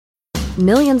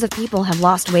Millions of people have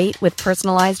lost weight with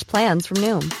personalized plans from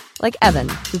Noom. Like Evan,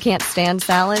 who can't stand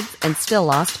salads and still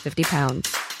lost 50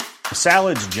 pounds.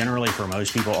 Salads generally for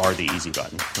most people are the easy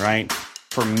button, right?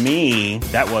 For me,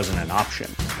 that wasn't an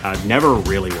option. I never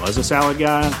really was a salad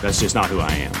guy. That's just not who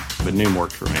I am. But Noom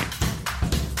worked for me.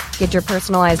 Get your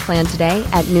personalized plan today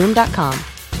at Noom.com.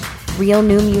 Real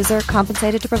Noom user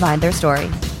compensated to provide their story.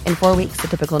 In 4 weeks, the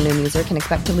typical Noom user can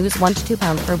expect to lose 1 to 2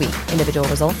 pounds per week. Individual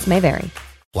results may vary.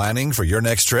 Planning for your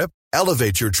next trip?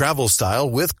 Elevate your travel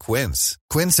style with Quince.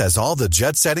 Quince has all the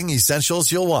jet-setting essentials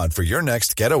you'll want for your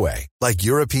next getaway, like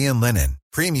European linen,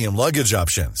 premium luggage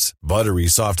options, buttery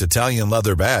soft Italian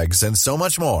leather bags, and so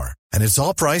much more. And it's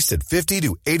all priced at 50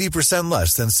 to 80%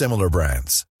 less than similar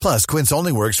brands. Plus, Quince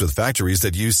only works with factories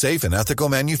that use safe and ethical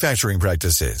manufacturing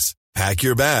practices. Pack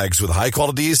your bags with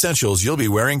high-quality essentials you'll be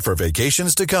wearing for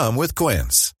vacations to come with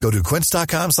Quince. Go to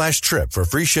quince.com/trip for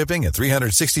free shipping and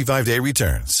 365-day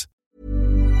returns.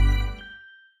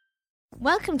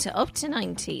 Welcome to Up to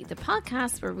 90, the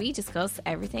podcast where we discuss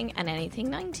everything and anything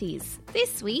 90s.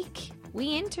 This week,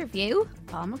 we interview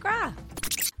Paul McGrath.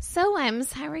 So,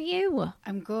 Ems, how are you?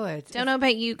 I'm good. Don't know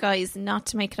about you guys, not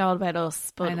to make it all about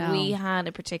us, but we had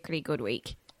a particularly good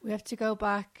week. We have to go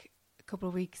back a couple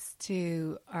of weeks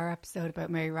to our episode about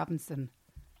Mary Robinson.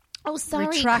 Oh,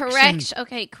 sorry,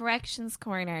 corrections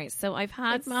corner. So I've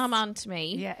had Mom on to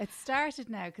me. Yeah, it started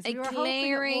now because we were hoping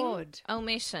glaring it would.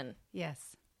 omission. Yes.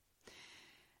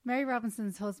 Mary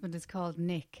Robinson's husband is called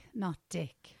Nick, not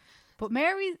Dick. But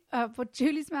but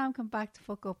Julie's mom come back to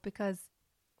fuck up because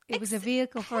it was a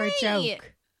vehicle for a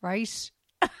joke, right?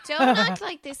 Don't act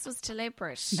like this was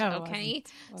deliberate, No, okay?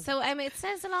 wasn't. So, it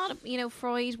says a lot of,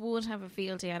 Freud would have a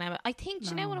field day on Emma. I think, do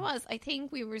you know what it was? I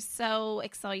think we were so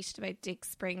excited about Dick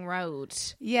Spring Road.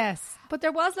 Yes, but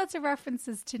there was lots of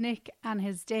references to Nick and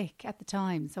his dick at the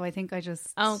time, so I think I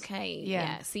just... Okay,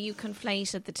 yeah. So you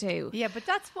conflated the two. Yeah, but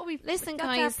that's what we... Listen, that's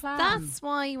guys, our plan. that's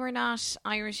why we're not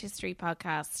Irish History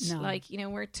Podcast. No. Like,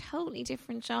 we're a totally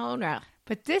different genre.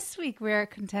 But this week we're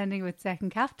contending with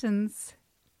second captains.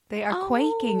 They are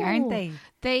quaking, aren't they?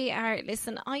 They are.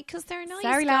 Listen, because they're nice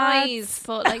Sorry, guys, lads.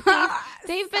 but like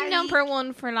they've been number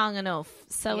one for long enough,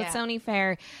 so it's only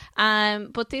fair.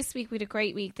 But this week we had a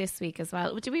great week. This week as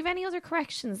well. Do we have any other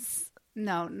corrections?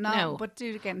 No. But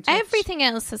do get in touch. Everything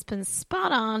else has been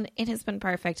spot on. It has been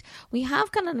perfect. We have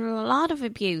gotten a lot of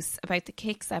abuse about the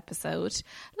Kicks episode,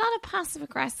 a lot of passive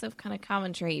aggressive kind of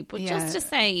commentary. But just to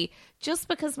say, just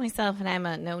because myself and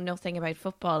Emma know nothing about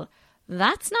football,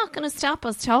 that's not going to stop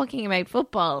us talking about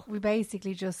football. We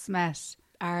basically just met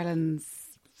Ireland's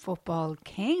football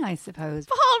king, I suppose.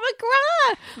 Paul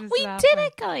McGrath! We did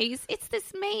it, guys. It's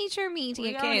this major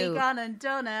media coup. We only gone and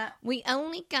done it. We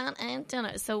only gone and done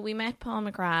it. So we met Paul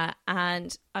McGrath,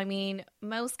 and I mean,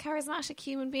 most charismatic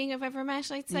human being I've ever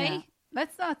met, I'd say. Yeah.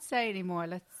 Let's not say anymore.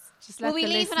 Let's just let we the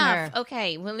leave listener... it off.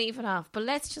 Okay, we'll leave it off. But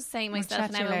let's just say myself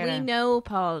and chat to you Emma, we later. know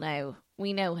Paul now.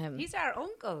 We know him. He's our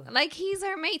uncle. Like, he's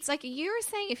our mates. Like, you were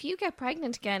saying, if you get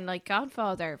pregnant again, like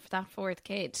Godfather for that fourth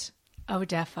kid. Oh,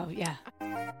 defo, yeah.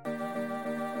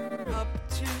 Up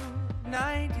to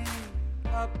 90,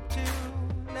 up to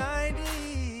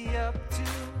 90, up to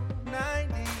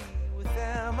 90 with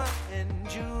Emma and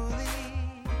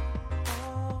Julie.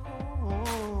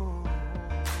 Oh,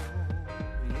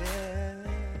 yeah.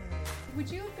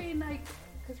 Would you have been like...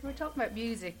 Because we're talking about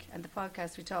music and the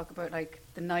podcast, we talk about like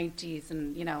the 90s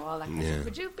and, all that kind of stuff.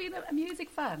 Would you have been a music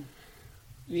fan?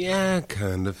 Yeah,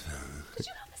 kind of. Did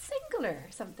you have a single or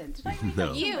something? Did I read No.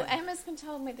 that You, somewhere? Emma's been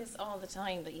telling me this all the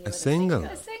time, that you A had single?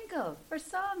 A single for a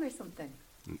song or something?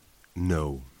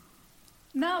 No.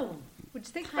 No. Would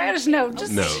you think about it? No.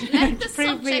 Just No. Let the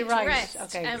prove me subject right. rest.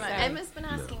 Okay, Emma. sorry. Emma's been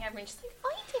asking everyone. She's like,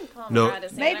 I think Paul No. McGrath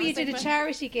is singing. Maybe I you was did a like,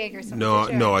 charity gig or something. No,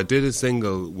 did you? no, I did a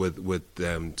single with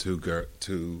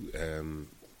two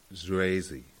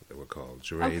Gerazi, they were called,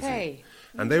 Gerazi. Okay.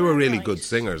 And they were really Right. good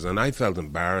singers, and I felt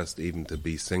embarrassed even to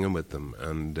be singing with them.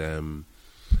 And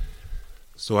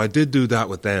so I did do that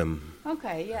with them.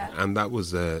 Okay, yeah. And that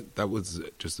was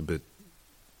just a bit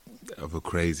of a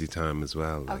crazy time as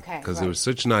well. Okay, Because right. there were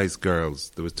such nice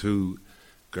girls. There were two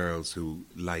girls who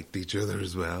liked each other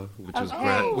as well, which was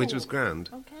grand. Which was grand.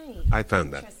 Okay. I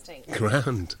found that Interesting.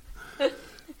 grand.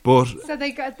 But So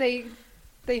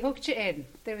they hooked you in.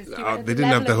 There was they didn't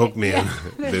have to hook me in.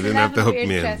 They didn't have to hook me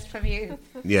in. Interest from you.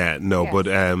 Yeah, no, Yes. but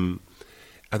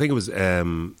I think it was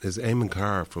Eamon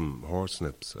Carr from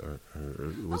Horsenips, or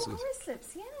was it?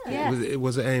 Horselips, yeah. Yeah. It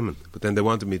was Eamon, but then they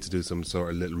wanted me to do some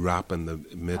sort of little rap in the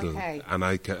middle, Okay. and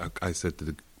I said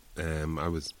to I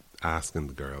was asking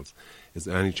the girls, is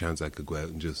there any chance I could go out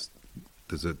and just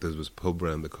there was a pub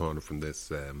around the corner from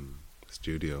this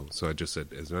studio. So I just said,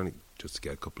 is there any, just to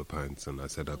get a couple of pints, and I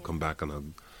said, I'll come back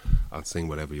and I'll sing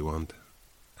whatever you want.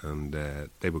 And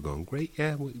they were going, great,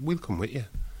 yeah, we'll come with you.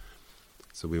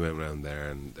 So we went round there,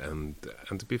 and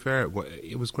to be fair,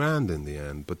 it was grand in the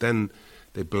end. But then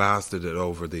they blasted it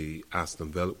over the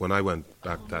Aston Villa. When I went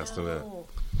back to Aston Villa,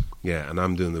 yeah, and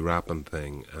I'm doing the rapping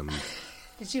thing. And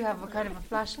did you have a kind of a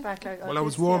flashback? Like, well, I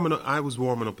was warming up. I was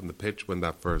warming up in the pitch when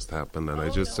that first happened, and I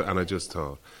just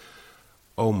thought,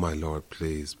 oh my Lord,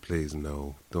 please,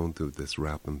 no, don't do this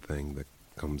rapping thing that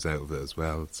comes out of it as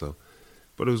well. So.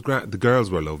 But it was great. The girls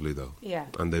were lovely, though. Yeah.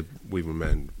 And we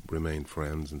remained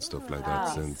friends and stuff like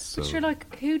that since. So. But you're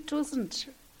like, who doesn't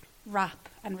rap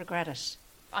and regret it?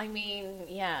 I mean,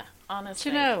 yeah, honestly.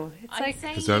 Do you know? It's like,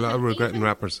 there's a lot of regretting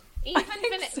rappers. Even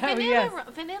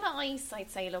Vanilla Ice,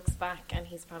 I'd say, looks back and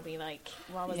he's probably like,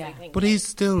 what was I thinking? But he's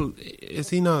still, is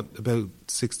he not about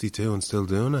 62 and still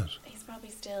doing it? He's probably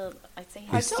still, I'd say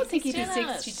I don't think he'd be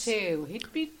 62.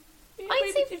 He'd be...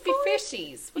 I'd say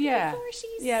 40s. Yeah. 40s?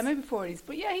 Yeah, maybe 40s.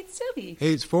 But yeah, he'd still be.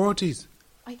 He's 40s.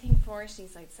 I think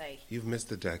 40s, I'd say. You've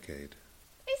missed a decade.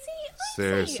 Is he?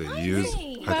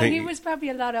 Seriously, Well, he was probably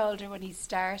a lot older when he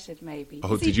started, maybe.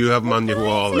 Oh, did you have him on your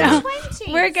wall? No,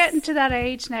 we're getting to that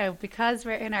age now because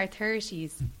we're in our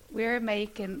 30s. We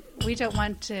don't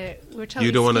want to, we're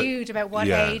totally skewed about what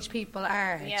age people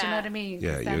are. Yeah. Do you know what I mean?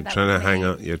 Yeah, you're trying to hang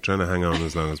on. You're trying to hang on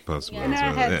as long as possible. In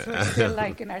our heads, we're still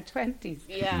like in our 20s.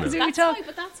 Yeah, No.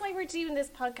 that's why we're doing this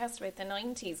podcast about the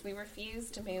 90s. We refuse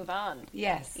to move on.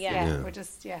 Yes, Yeah. we're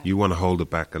just, You want to hold it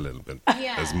back a little bit,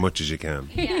 as much as you can.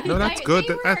 Yeah. No, that's good.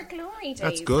 They were our glory days,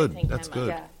 that's good. I think, That's Emma.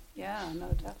 good. Yeah, no,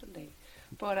 definitely.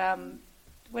 But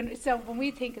when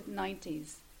we think of the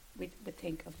 90s, we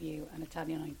think of you and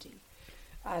Italia 90.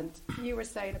 And you were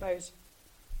saying about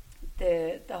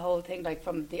the whole thing, like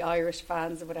from the Irish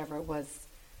fans or whatever,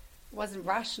 wasn't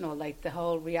rational, like the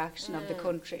whole reaction of the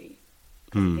country.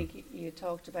 I think you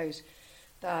talked about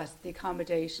that the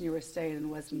accommodation you were staying in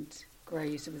wasn't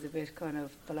great. It was a bit kind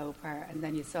of below par. And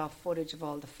then you saw footage of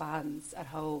all the fans at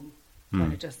home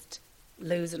kind of just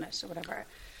losing it or whatever.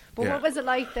 But what was it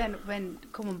like then when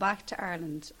coming back to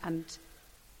Ireland? And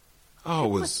it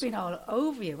must have been all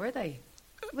over you, were they?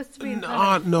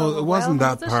 No, it wasn't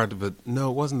that part of it. No,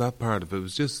 it wasn't that part of it. It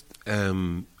was just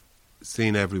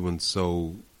seeing everyone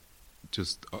so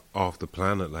just off the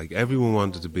planet. Like everyone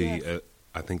wanted to be,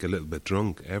 I think, a little bit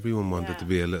drunk. Everyone wanted to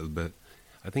be a little bit.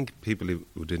 I think people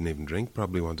who didn't even drink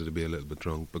probably wanted to be a little bit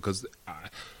drunk because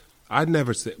I'd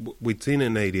never we'd seen it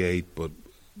in '88, but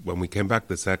when we came back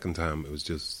the second time, it was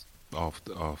just off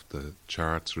the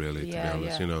charts, really. To be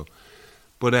honest, you know.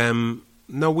 But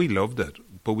no, we loved it.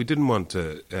 But we didn't want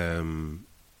to,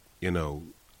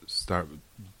 start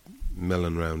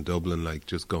milling around Dublin, like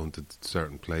just going to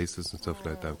certain places and stuff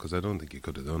like that, because I don't think you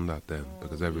could have done that then,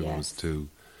 because everyone was too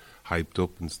hyped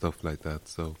up and stuff like that.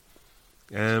 So,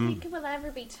 do you think it will ever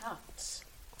be topped?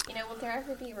 You know, will there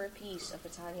ever be a repeat of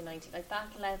Italia 90? Like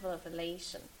that level of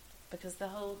elation? Because the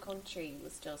whole country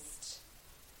was just,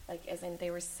 like, as in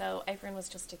they were everyone was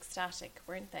just ecstatic,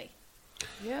 weren't they?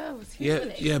 Yeah, it was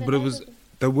huge. Yeah, but it was...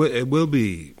 It will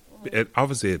be.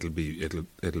 Obviously, it'll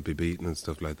be beaten and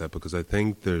stuff like that because I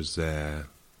think there's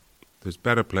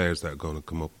better players that are going to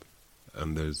come up,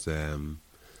 and there's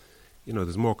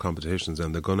there's more competitions,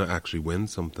 and they're going to actually win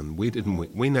something. We didn't.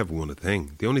 We never won a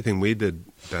thing. The only thing we did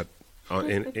that,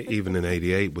 even in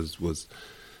 '88, was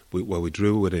we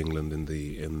drew with England in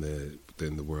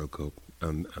the World Cup,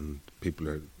 and people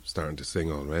are starting to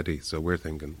sing already. So we're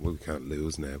thinking, well, we can't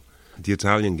lose now. The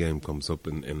Italian game comes up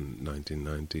in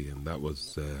 1990, and that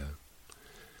was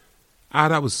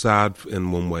sad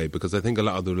in one way because I think a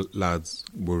lot of the lads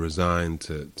were resigned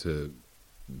to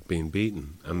being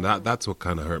beaten, and that's what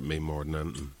kind of hurt me more than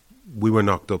anything. We were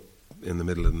knocked up in the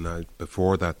middle of the night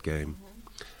before that game,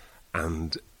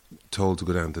 and told to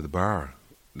go down to the bar.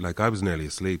 Like I was nearly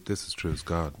asleep. This is true as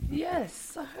God.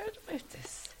 Yes, I heard about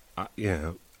this.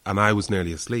 Yeah, and I was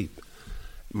nearly asleep.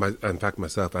 In fact,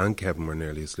 myself and Kevin were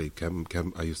nearly asleep. Kevin,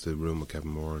 I used to room with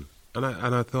Kevin Moran, and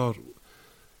I thought,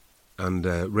 and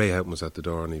Ray Houghton was at the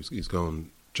door, and he's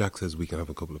going. Jack says we can have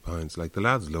a couple of pints. Like the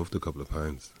lads loved a couple of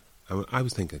pints. I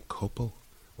was thinking, couple.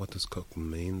 What does couple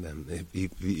mean then?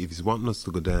 If he's wanting us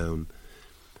to go down,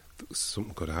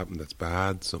 something could happen that's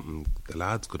bad. The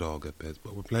lads could all get pissed.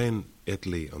 But we're playing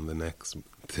Italy on the next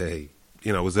day.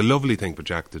 You know, it was a lovely thing for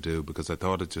Jack to do because I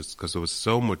thought because there was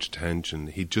so much tension.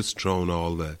 He'd just thrown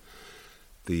all a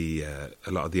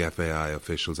lot of the FAI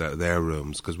officials out of their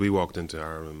rooms because we walked into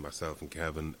our room, myself and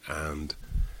Kevin, and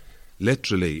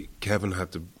literally Kevin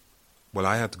had to. Well,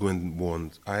 I had to go in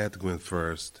once. I had to go in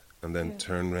first, and then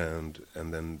turn round,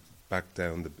 and then back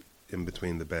down in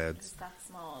between the beds. It's that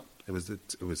small. It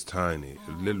was tiny.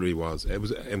 It literally was. It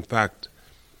was, in fact,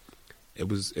 it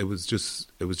was just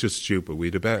stupid.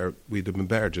 We'd have been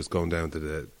better just going down to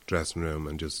the dressing room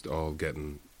and just all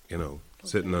getting,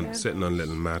 sitting on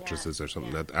little mattresses or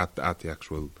something at the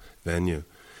actual venue.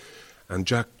 And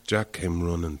Jack came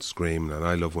running, screaming, and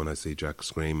I love when I see Jack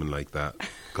screaming like that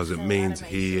because it means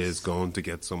he is going to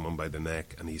get someone by the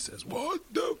neck, and he says, "What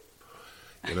the?"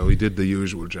 He did the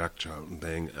usual Jack Charlton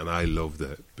thing, and I loved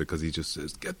it because he just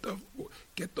says, "Get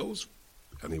those,"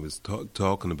 and he was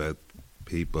talking about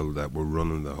people that were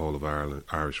running the whole of Ireland,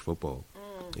 Irish football.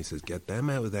 He says, "Get them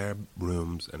out of their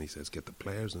rooms," and he says, "Get the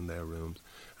players in their rooms,"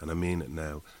 and I mean it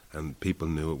now. And people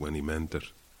knew it when he meant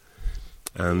it.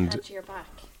 And had your back.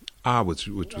 Which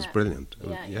was brilliant.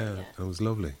 It was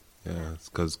lovely. Yeah,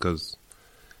 because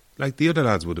like the other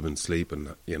lads would have been sleeping,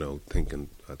 thinking,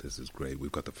 "Oh, this is great.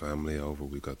 We've got the family over.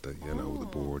 We've got the the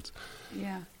boards."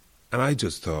 Yeah. And I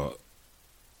just thought,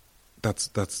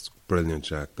 that's brilliant,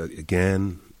 Jack. That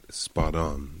again, spot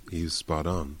on. He was spot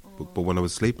on. But when I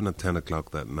was sleeping at 10 o'clock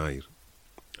that night,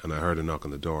 and I heard a knock on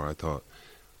the door, I thought,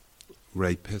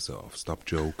 Ray, piss off. Stop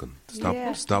joking.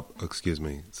 Stop, excuse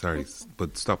me, sorry,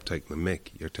 but stop taking the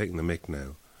mick. You're taking the mick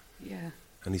now. Yeah.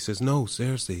 And he says, "No,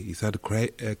 seriously." He's had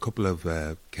a couple of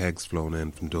kegs flown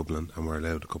in from Dublin, and we're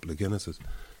allowed a couple of Guinnesses.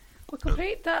 Well,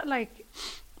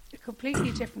 a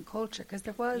completely different culture, because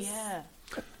there was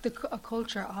a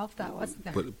culture of that, wasn't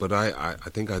there? But I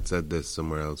think I'd said this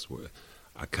somewhere else. Where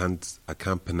I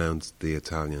can't pronounce the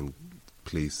Italian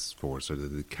police force, or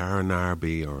the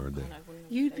Carabinieri, or the...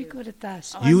 You'd be good at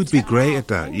that. You would be great at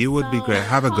that. You would be great.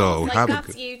 Have a go. Like, that's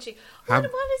YouTube. What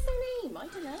is their name? I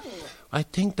don't know. I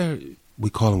think we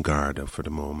call them Garda for the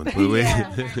moment. Will we?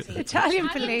 Italian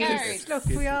police. Look,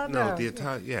 we all know. No, the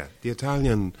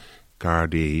Italian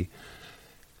Gardaí.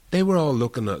 They were all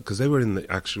looking at, because they were in the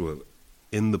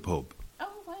pub.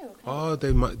 Oh wow. Okay. Oh,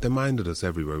 they minded us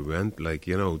everywhere we went,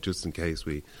 just in case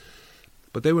we.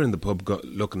 But they were in the pub,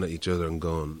 looking at each other and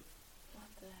going, "What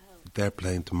the hell? They're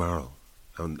playing tomorrow."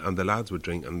 And the lads would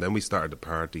drink, and then we started the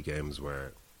party games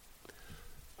where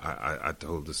I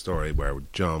told the story where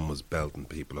John was belting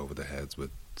people over the heads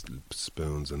with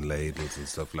spoons and ladles and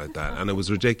stuff like that, and it was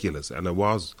ridiculous. And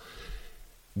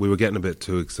we were getting a bit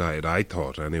too excited, I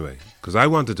thought, anyway, because I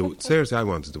wanted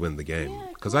to win the game,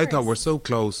 because I thought we're so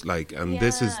close, and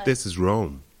this is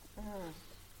Rome,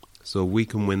 so we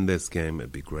can win this game,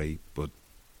 it'd be great. But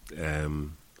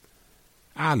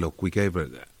look, we gave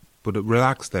it. But it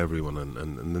relaxed everyone,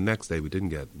 and the next day we didn't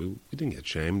get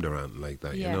shamed or anything like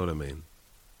that. You know what I mean?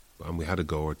 And we had a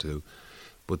go or two,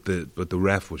 but the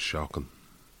ref was shocking.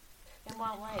 In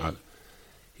what way?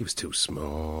 He was too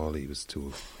small. He was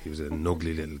an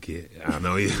ugly little kid. I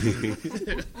know.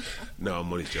 No,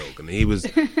 I'm only joking. He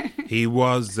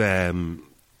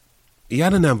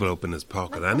had an envelope in his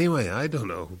pocket anyway. I don't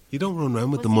know. You don't run around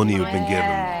with the money you've been given.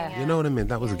 Yeah. You know what I mean?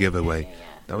 That was a giveaway.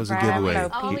 That was a giveaway.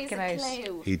 Always a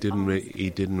clue. He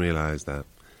didn't realise that.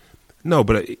 No,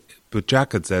 but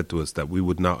Jack had said to us that we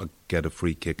would not get a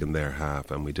free kick in their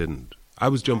half, and we didn't. I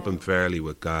was jumping fairly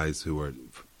with guys who were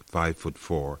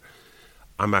 5'4".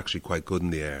 I'm actually quite good in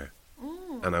the air,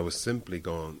 and I was simply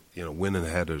going, winning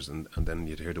headers, and then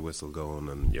you'd hear the whistle going,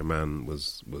 and your man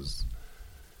was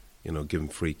giving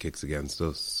free kicks against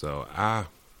us. So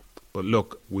but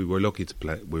look, we were lucky to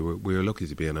play. We were lucky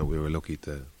to be in it. We were lucky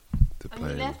to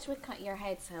play. And you left with your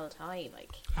heads held high,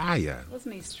 like. Yeah.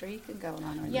 Wasn't he streaking going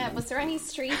on? Yeah, was there any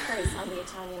streakers on the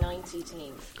Italian 90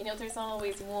 team? There's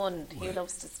always one who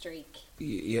loves to streak.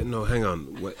 Yeah, no, hang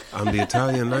on. On the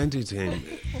Italian 90 team,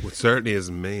 it certainly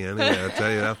isn't me anyway, I'll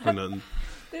tell you that for nothing.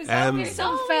 There's always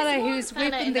some fella who's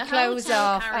whipping the clothes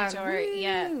off.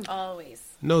 Yeah, always.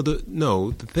 No,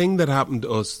 the thing that happened to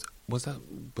us was that,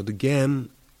 but again,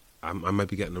 I might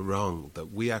be getting it wrong,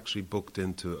 that we actually booked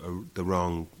into the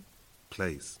wrong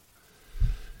place.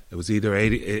 It was either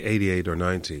 88 or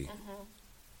 90,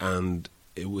 and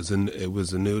it was a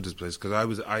nudist place,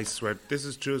 because I swear, this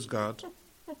is true as God.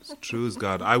 It's true as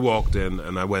God. I walked in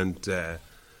and I went down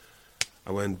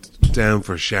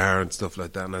for a shower and stuff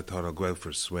like that, and I thought I'll go out for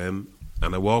a swim,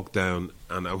 and I walked down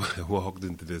and I walked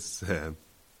into this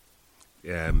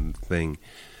thing.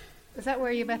 Is that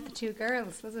where you met the two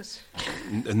girls, was it?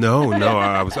 No,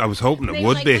 I was hoping it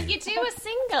would be. Would you do a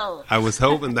single? I was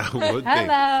hoping that would be.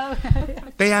 Hello.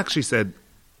 They actually said,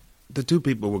 the two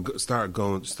people would start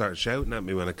shouting at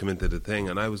me when I come into the thing,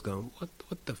 and I was going,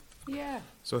 what the Yeah.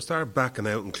 So I started backing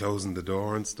out and closing the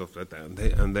door and stuff like that,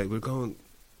 and they were going,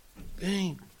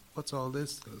 "Hey, what's all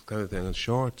this?" kind of thing. And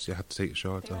shorts, you have to take your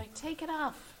shorts They're off. like, take it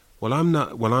off. Well, I'm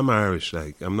not. Well, I'm Irish.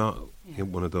 I'm not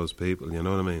one of those people. You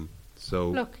know what I mean? So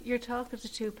Look, you're talking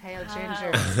to two pale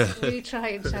gingers. We try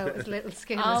and show as little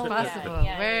skin as possible.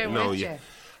 Where would you?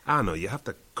 I know you have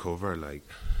to cover like,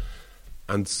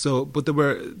 and so, but they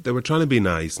were trying to be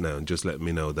nice now and just letting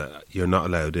me know that you're not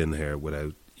allowed in here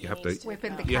without you have to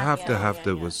whipping the you cat. have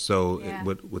to was so Yeah.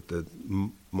 with the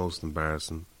most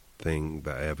embarrassing thing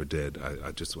that I ever did.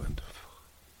 I just went.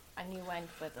 And you went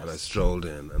with it. And I strolled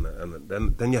in,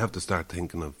 and then you have to start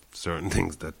thinking of certain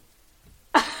things that,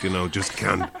 just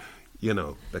can't,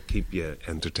 that keep you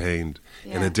entertained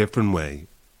in a different way.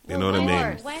 You know what I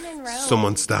mean? When in Rome.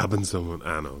 Someone stabbing someone.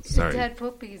 I know, sorry. Dead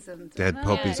puppies and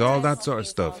All that sort of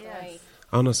stuff.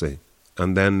 Honestly.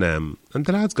 And then, and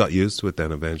the lads got used to it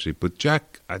then eventually. But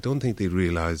Jack, I don't think they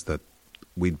realised that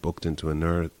we'd booked into a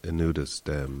nudist.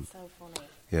 So funny.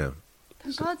 Yeah.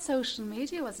 Thank God social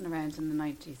media wasn't around in the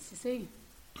 90s, you see.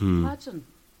 Imagine.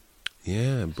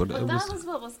 Yeah, but Well, it that was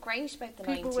what was great about the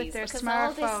People 90s. with their because all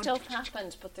smartphone. this stuff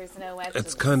happened, but there's no evidence.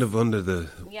 It's kind of under the.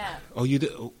 Yeah. Oh, you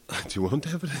do? Oh, do you want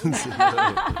evidence?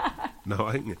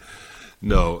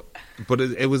 No, but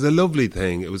it was a lovely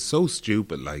thing. It was so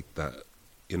stupid, like that.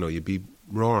 You'd be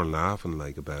roaring laughing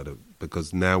like about it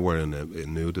because now we're in a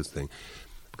nudist thing.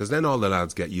 Because then all the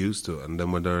lads get used to it, and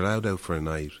then when they're allowed out for a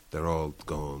night, they're all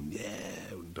going,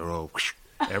 yeah, they're all.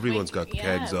 Everyone's got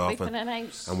kegs off,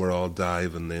 and we're all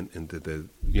diving into the,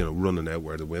 running out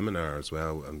where the women are as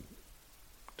well. And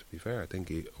to be fair, I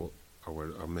think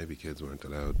or maybe kids weren't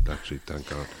allowed. Actually, thank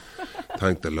God,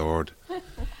 thank the Lord. And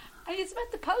you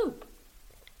met the Pope.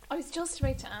 I was just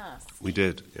about to ask. We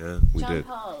did, yeah, we John did.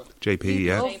 Paul. JP,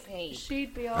 yeah. JP.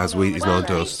 She'd be all As over he's that. known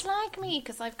to Well, us. like me,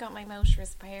 because I've got my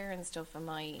motorist pair and stuff in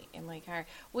my car.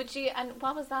 Would you? And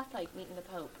what was that like, meeting the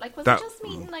Pope? Like, was it just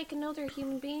meeting like another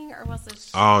human being, or was it?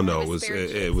 Oh no, a it was.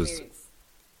 spiritual It was. experience?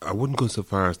 I wouldn't go so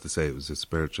far as to say it was a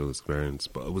spiritual experience,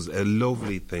 but it was a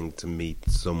lovely thing to meet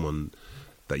someone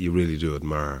that you really do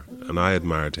admire. And I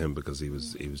admired him because he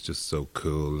was just so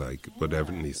cool, like with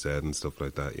everything he said and stuff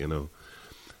like that,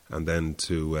 And then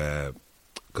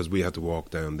because we had to walk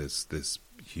down this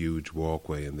huge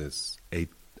walkway in this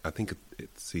I think it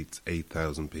seats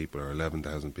 8,000 people or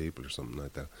 11,000 people or something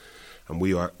like that. And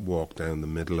we walked down the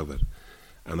middle of it,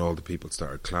 and all the people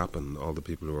started clapping. All the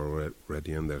people who were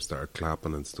already in there started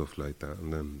clapping and stuff like that.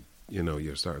 And then,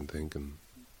 you're starting thinking,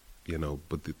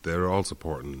 but they're all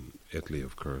supporting Italy,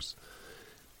 of course.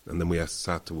 And then we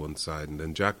sat to one side, and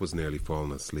then Jack was nearly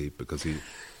falling asleep because he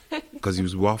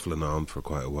was waffling on for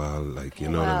quite a while, like,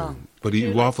 what I mean. But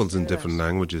he waffles in different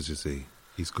languages, you see.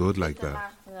 He's good like The that.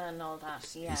 Latin and all that.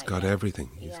 Yeah, He's got everything.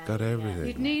 He's got everything.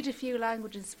 You'd need a few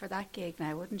languages for that gig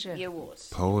now, wouldn't you? You would.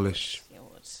 Polish. You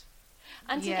would.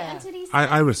 And Yeah. did he say,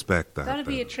 I respect that. That'd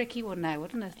be a but- tricky one now,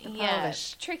 wouldn't it? The yeah,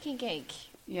 Polish. tricky gig.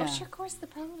 Yeah. Oh, sure, of course, the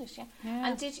Polish. Yeah. Yeah.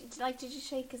 And did you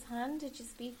shake his hand? Did you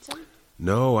speak to him?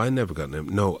 No, I never got him.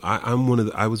 No, I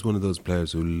was one of those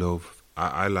players who love.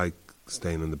 I like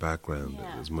staying in the background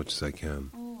as much as I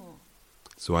can.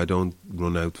 So I don't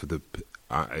run out for the.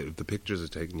 If the pictures are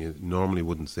taken, you normally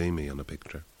wouldn't see me on a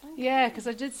picture. Yeah, because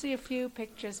I did see a few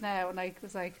pictures now, and I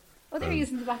was like, oh, they're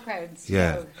using the backgrounds.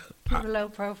 Yeah. Keep a low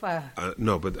profile.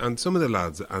 No, and some of the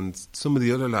lads and some of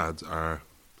the other lads are,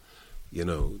 they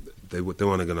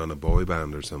want to get on a boy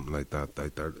band or something like that.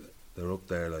 They're up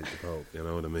there like the Pope, you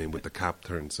know what I mean, with the cap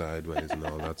turned sideways and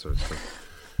all that sort of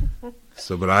stuff.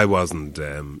 So, but I wasn't.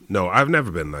 No, I've never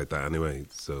been like that anyway.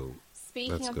 So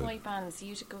Speaking that's of good. boy bands,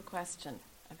 you had a good question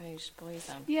about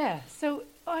Boyzone. Yeah, so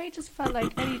I just felt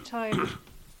like any time,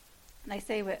 and I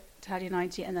say with Italia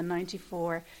 90 and then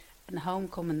 94 and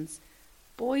Homecomings,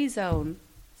 Boyzone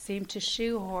seemed to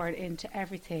shoehorn into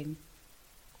everything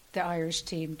the Irish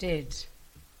team did.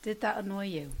 Did that annoy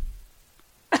you?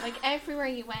 Like everywhere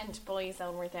you went,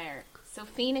 Boyzone were there. So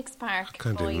Phoenix Park,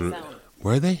 Boyzone.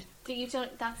 Were they?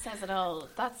 That says it all.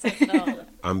 That says it all.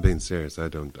 I'm being serious. I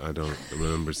don't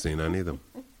remember seeing any of them.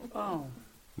 Oh.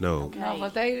 No. Okay. No, well,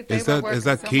 they Is were that working is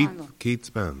that some Keith angle. Keith's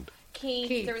band?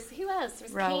 Keith. There was who else? There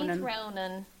was Ronan. Keith,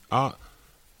 Ronan.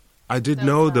 I did Those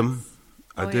know lads. them.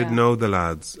 I Oh, did yeah. know the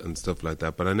lads and stuff like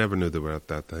that, but I never knew they were at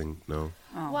that thing. No,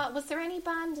 Oh. What was there any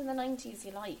band in the 90s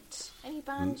you liked? Any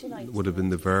band you liked? would have been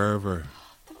the Verve. Or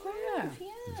The Verve, yeah.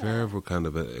 the Verve were kind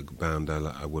of a band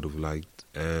I would have liked.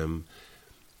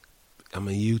 I'm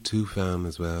a U2 fan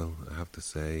as well. I have to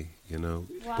say, Wow.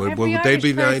 But Every would they Irish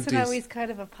be person 90s? always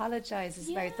kind of apologises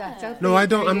about that, don't No, they? I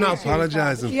don't. I'm not For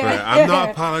apologising for Yeah. it. I'm not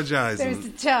apologising. There's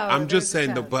the tone, I'm there's just the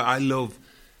saying, tone. but I love.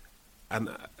 And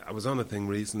I was on a thing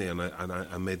recently, and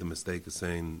I made the mistake of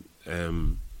saying,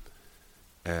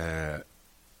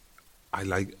 I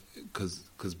like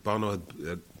because Bono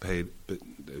had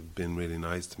been really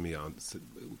nice to me on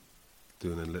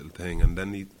doing a little thing, and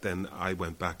then I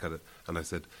went back at it, and I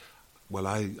said, well,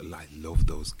 I love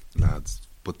those lads,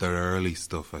 but their early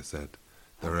stuff, I said.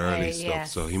 Their early stuff.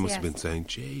 Yes, So he must have been saying,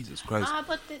 Jesus Christ.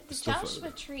 But the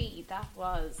Joshua Tree, that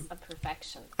was a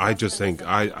perfection. I just think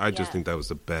I just Yeah. think that was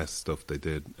the best stuff they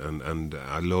did, and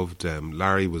I loved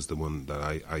Larry was the one that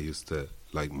I used to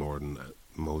like more than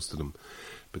most of them,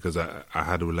 because I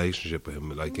had a relationship with him,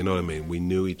 like, you know what I mean. We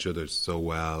knew each other so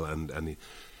well, and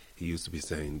he used to be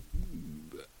saying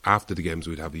after the games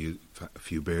we'd have a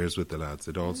few beers with the lads.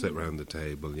 They'd all sit round the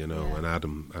table, you know, and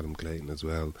Adam Clayton as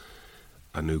well.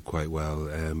 I knew quite well,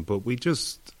 but we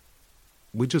just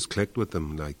clicked with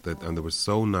them like that, and they were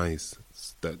so nice.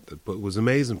 But it was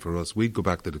amazing for us. We'd go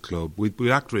back to the club. We'd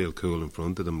act real cool in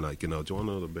front of them, like, you know, do you want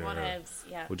another beer? What else?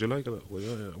 Yeah. Would you like it?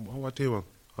 What do you want?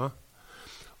 Huh?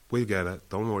 We'll get it.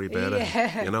 Don't worry about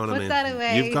it. You know what I mean? Put that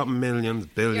away. You've got millions,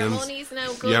 billions. Your money's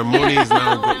no good. Your money's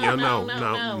no good. You No, know,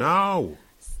 no. no.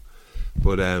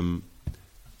 But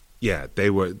yeah, they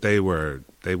were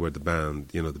the band,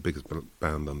 you know, the biggest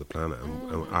band on the planet.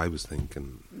 And I was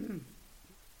thinking,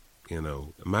 you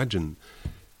know, imagine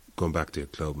going back to your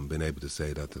club and being able to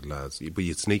say that to the lads, but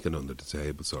you'd sneak it under the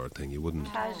table sort of thing. You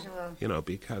wouldn't, Casual. you know, it'd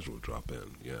be a casual drop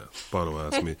in. Yeah. Bono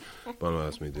asked me,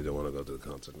 did they want to go to the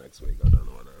concert next week? I don't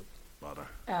know whether bother.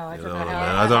 Oh, I You don't know know. what how- I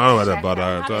mean? I don't know whether check bother.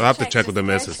 that. I'll have to check check with the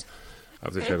this missus. I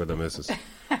have to check with the missus.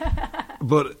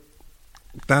 But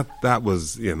that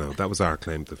was, you know, that was our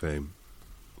claim to fame.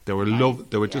 They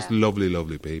were just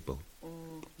lovely people.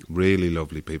 Really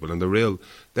lovely people, and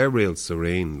they're real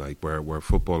serene. Like where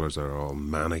footballers are all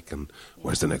manic and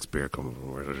where's the next beer coming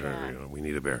from? You know, we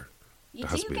need a beer. You There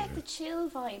has do to be a get beer. the chill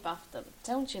vibe off them,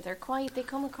 don't you? They're quite. They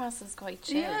come across as quite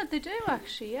chill. Yeah, they do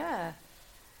actually. Yeah.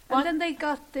 What? And then they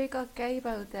got Gabe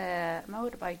out the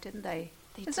motorbike, didn't they?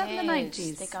 They Was that in the did.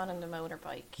 90s? They got on the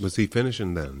motorbike. Was he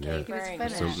finishing then? Yeah, Gabe He was Byrne.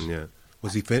 finished. something. Yeah,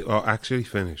 was he? Actually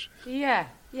finished? Yeah,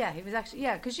 he was actually,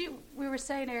 because we were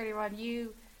saying earlier on,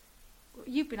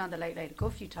 you've been on the Late Late a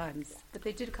good few times, but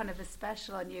they did kind of a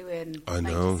special on you in I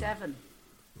know. '97.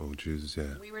 Oh Jesus,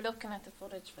 yeah. We were looking at the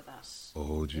footage for that.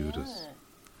 Oh Judas.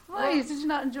 Yeah. Why did you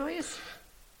not enjoy it?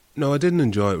 No, I didn't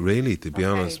enjoy it really, to be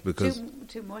Okay. honest, because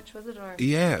too much was it, or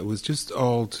yeah, it was just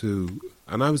all too.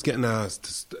 And I was getting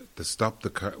asked to stop the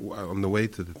car on the way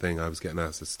to the thing. I was getting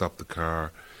asked to stop the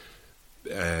car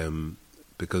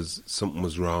because something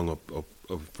was wrong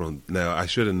up front. Now I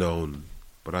should have known,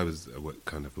 but I was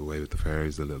kind of away with the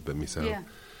fairies a little bit myself. yeah,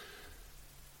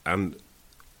 And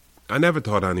I never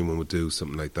thought anyone would do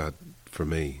something like that for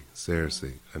me.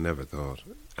 Seriously, I never thought.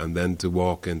 And then to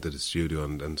walk into the studio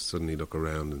and suddenly look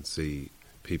around and see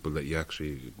people that you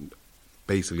actually,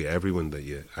 basically everyone that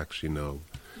you actually know.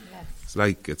 yes.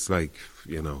 It's like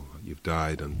you know, you've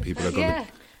died and people are going Yeah.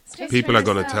 to people are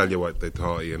going to tell you what they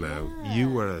thought of you now. Yeah. You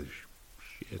were a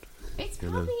shit. It's You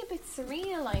know. probably a bit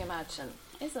surreal, I imagine.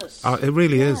 Is it? Oh, it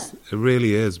really Yeah. is. It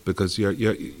really is, because you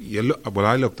look. Well,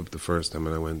 I looked up the first time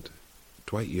and I went,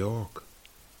 Dwight York.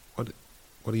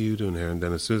 What are you doing here? And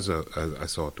then as soon as I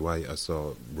saw Dwight, I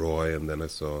saw Roy, and then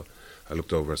I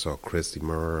looked over, I saw Christy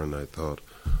Murr, and I thought,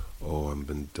 oh, I'm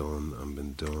been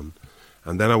done.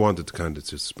 And then I wanted to kind of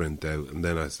just sprint out, and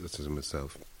then I said to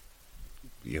myself,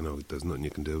 you know, there's nothing you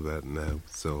can do about it now.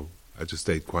 So I just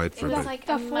stayed quiet for It a was bit. like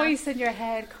That a voice in your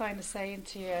head kind of saying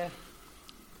to you,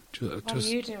 "What are Just,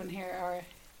 you doing here?" Or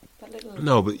that little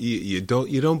no, but you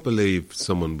don't believe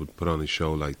someone would put on a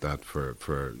show like that for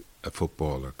a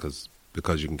footballer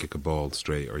because you can kick a ball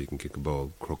straight or you can kick a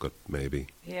ball crooked, maybe.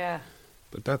 yeah.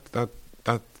 But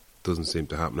that doesn't seem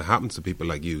to happen. It happens to people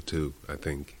like you too. I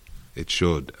think it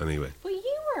should anyway. But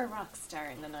you were a rock star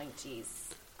in the 90s.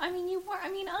 I mean, you were.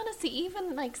 I mean, honestly,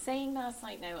 even like saying last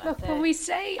night now. Look, at the, when we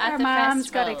say at our the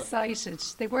mums got festival- excited,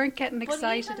 they weren't getting But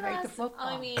excited even about the last- football.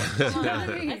 I mean, come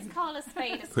on, let's call a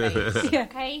spade a spade, yeah,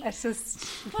 okay? it's just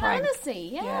But frank. honestly,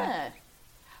 yeah. Yeah.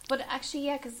 But actually,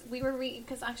 yeah, because we were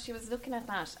because actually I was looking at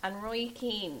that, and Roy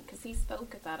Keane, because he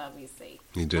spoke at that, obviously.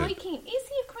 He did. Roy Keane, is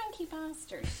he a cranky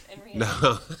bastard in real No,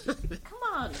 life? Come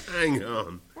on, hang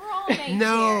on. we're all mates here.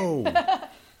 No,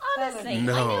 Honestly, I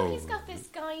No. know he's got this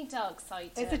guy dog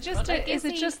side to Is him, it just but, like, is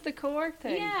it he- just the core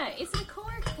thing? Yeah, it's a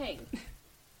Cork thing.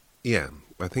 yeah,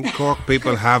 I think Cork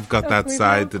people have got that We've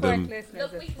side no to Cork them. listeners,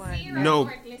 Look, we it's can fine. see your No,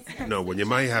 Cork listeners. no. Well, you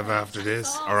might have after this,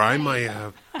 It's all or I right. might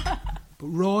have. But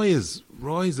Roy's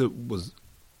was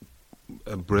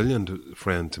a brilliant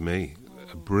friend to me,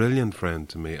 a brilliant friend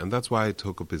to me, and that's why I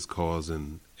took up his cause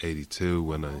in '82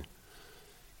 when I,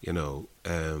 you know,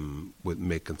 with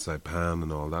Mick and Saipan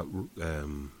and all that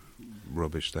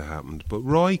rubbish that happened. But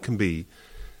Roy can be,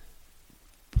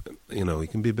 you know, he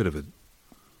can be a bit of a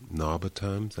knob at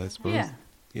times, I suppose. Yeah.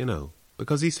 You know,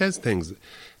 because he says things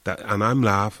that, and I'm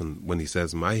laughing when he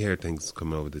says them. I hear things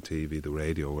coming over the TV, the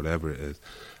radio, or whatever it is,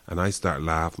 and I start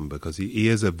laughing because he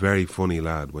is a very funny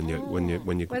lad. When you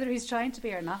whether he's trying to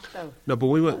be or not, though. No, but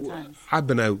I've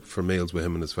been out for meals with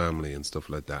him and his family and stuff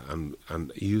like that, and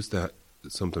he used to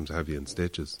sometimes have you in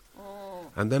stitches.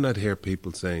 And then I'd hear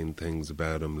people saying things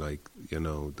about him, like, you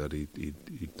know, that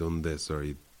he'd done this or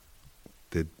he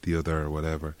did the other or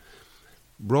whatever.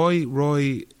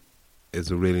 Roy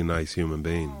is a really nice human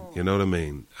being, you know what I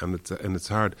mean? And it's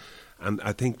hard. And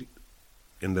I think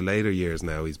in the later years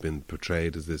now he's been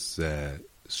portrayed as this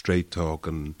straight talk,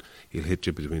 and he'll hit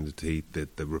you between the teeth.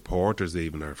 The reporters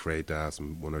even are afraid to ask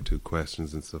him one or two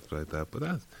questions and stuff like that. But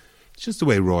it's just the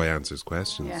way Roy answers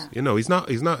questions. Yeah. You know, he's not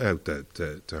out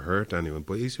to hurt anyone,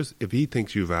 but he's just, if he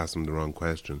thinks you've asked him the wrong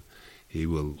question, he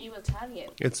will tell you.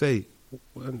 He'd say,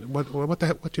 what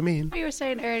do you mean? You were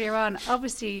saying earlier on,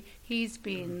 obviously he's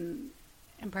been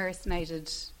impersonated,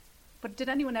 but did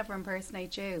anyone ever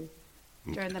impersonate you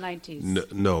during the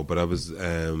 90s? No, but I was,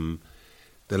 the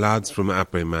lads from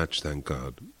Après Match, thank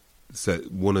God,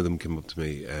 said, one of them came up to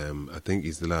me, I think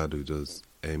he's the lad who does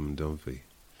Eamon Dunphy.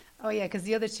 Oh yeah, because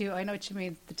the other two, I know what you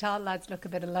mean. The tall lads look a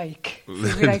bit alike. So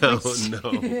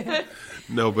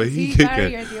No, but he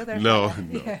Barry or the other no.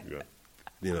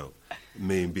 You know,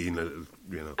 me being a, you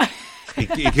know, he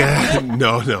can,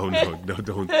 no,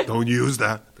 don't use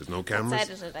that. There's no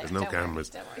cameras. There's no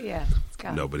cameras. Yeah,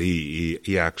 no, but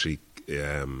he actually,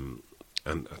 and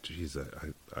geez,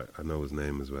 I know his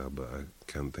name as well, but I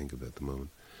can't think of it at the moment.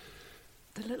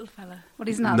 The little fella. Well,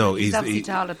 he's not. No, he's obviously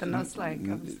taller than us, like,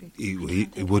 obviously. He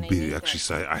would be,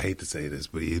 actually, I hate to say this,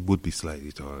 but he would be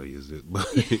slightly taller.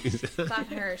 That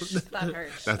hurt.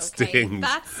 That stings.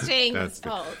 That stings,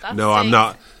 Paul. No, I'm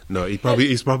not. No, he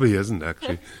probably isn't,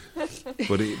 actually.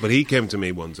 But he came to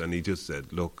me once and he just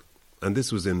said, look, and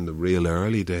this was in the real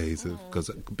early days, because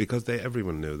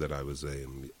everyone knew that I was a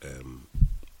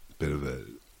bit of a,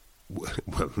 well,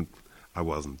 I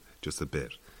wasn't, just a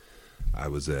bit. I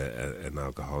was an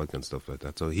alcoholic and stuff like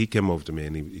that. So he came over to me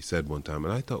and he said one time,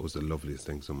 and I thought it was the loveliest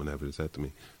thing someone ever said to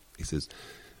me. He says,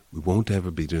 we won't ever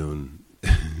be doing,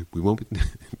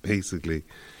 basically,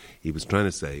 he was trying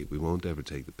to say, we won't ever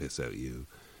take the piss out of you,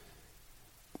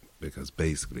 because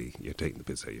basically you're taking the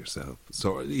piss out of yourself.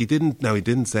 So he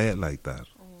didn't say it like that,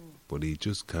 but he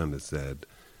just kind of said,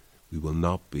 we will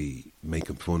not be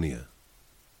making fun of you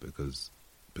because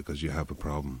you have a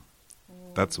problem.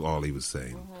 That's all he was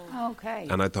saying. Okay.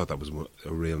 And I thought that was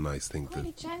a real nice thing. Quite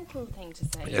a gentle thing to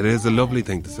say. It is a lovely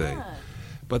thing to say.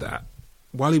 But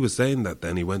while he was saying that,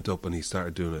 then he went up and he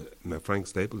started doing it. Now, Frank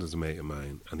Stapleton is a mate of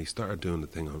mine, and he started doing the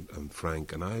thing on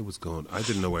Frank, and I was going, I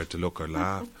didn't know where to look or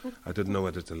laugh. I didn't know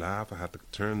whether to laugh. I had to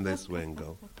turn this way and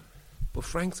go. But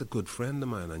Frank's a good friend of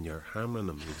mine, and you're hammering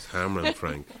him. He was hammering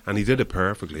Frank. And he did it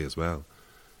perfectly as well.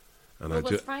 And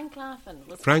was Frank laughing?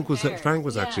 Frank was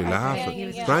actually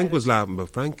laughing. Yeah. Frank was laughing,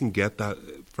 but Frank can get that.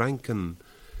 Frank doesn't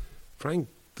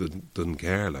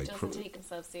care. Like, doesn't take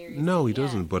himself seriously. No, he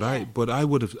doesn't. But I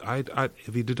would have.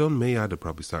 If he'd have done me, I'd have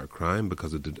probably started crying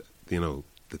because of the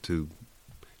two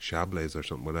Chablais or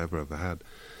something, whatever I've had.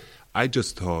 I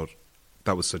just thought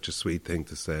that was such a sweet thing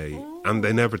to say, and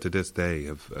they never to this day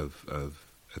have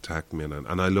attacked me,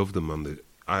 and I love them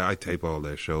I tape all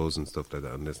their shows and stuff like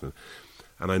that and listening.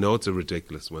 And I know it's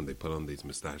ridiculous when they put on these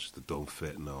moustaches that don't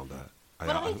fit and all that.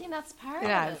 But I think that's part of it. It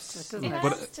adds to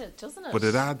it, doesn't it? But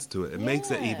it adds to it. It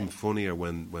makes it even funnier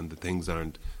when the things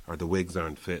aren't, or the wigs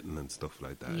aren't fitting and stuff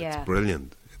like that. Yeah. It's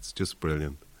brilliant. It's just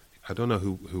brilliant. I don't know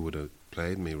who would have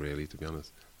played me, really, to be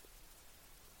honest.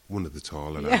 One of the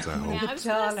taller lads, I hope. Yeah, I was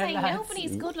going to say,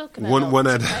 nobody's good looking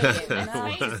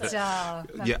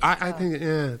I think,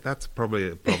 that's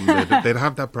probably a problem. They'd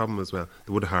have that problem as well.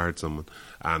 They would have hired someone.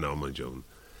 I know, I'm joking.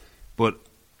 But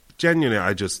genuinely,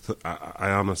 I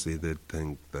honestly did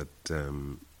think that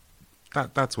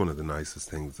that's one of the nicest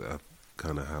things that have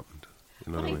kind of happened.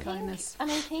 You know what I mean?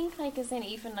 And I think, like, as in,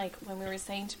 even like when we were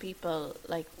saying to people,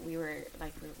 like we were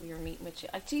meeting with you,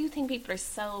 I do think people are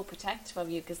so protective of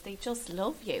you because they just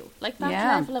love you. Like that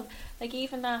level of, like,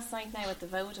 even last night now at the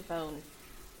Vodafone,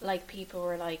 like people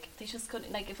were like, they just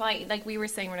couldn't, like, we were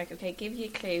saying, we're like, okay, give you a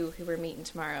clue who we're meeting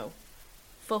tomorrow.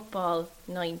 Football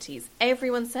 90s.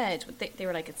 Everyone said, they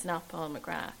were like, it's not Paul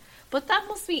McGrath. But that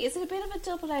must be, is it a bit of a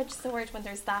double-edged sword when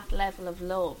there's that level of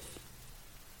love?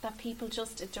 That people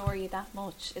just adore you that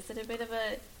much? Is it a bit of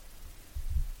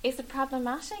is it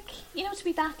problematic, to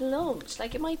be that loved?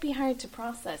 Like, it might be hard to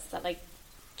process that, like,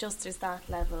 just there's that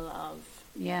level of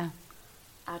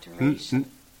adoration.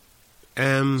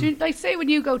 Like, say when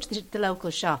you go to the local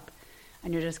shop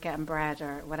and you're just getting bread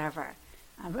or whatever,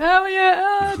 and,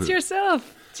 it's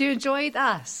yourself. Do you enjoy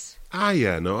that?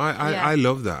 Yeah, no, Yeah. I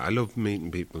love that. I love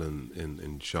meeting people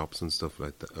in shops and stuff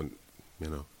like that. And, you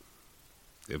know,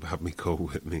 they've had me go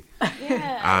with me.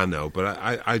 Yeah. I know, but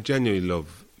I genuinely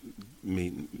love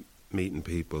meeting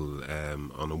people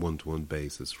on a one-to-one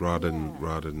basis rather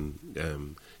than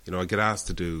you know, I get asked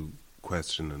to do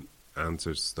question and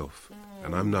answer stuff,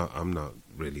 and I'm not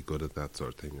really good at that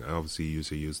sort of thing. I obviously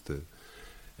usually used to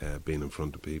being in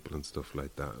front of people and stuff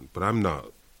like that, but I'm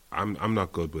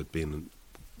not good with being,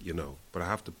 you know. But I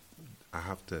have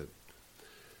to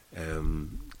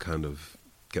kind of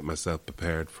get myself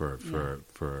prepared for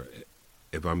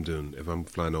if I'm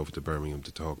flying over to Birmingham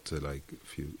to talk to like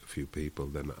a few people,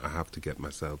 then I have to get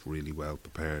myself really well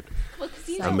prepared. Well,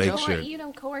 because you, you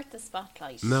don't court the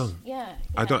spotlight. No. Yeah.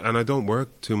 I don't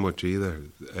work too much either,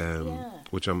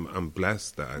 which I'm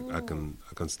blessed that I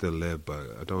can still live, but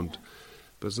I don't.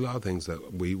 There's a lot of things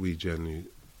that we generally,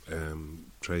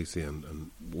 Tracy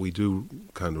and we do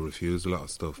kind of refuse a lot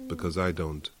of stuff because I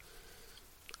don't.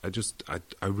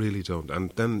 I really don't. And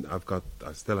then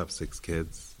I still have 6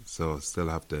 kids, so I still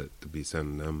have to be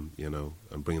sending them, you know,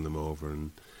 and bringing them over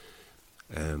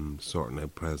and sorting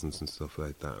out presents and stuff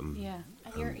like that. And,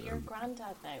 and you're a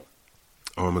granddad now.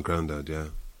 Oh, I'm a granddad, yeah.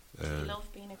 Do you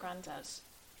love being a granddad?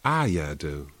 Yeah, I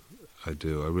do.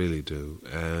 I really do.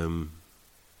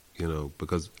 You know,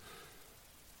 because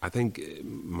I think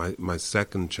my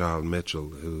second child, Mitchell,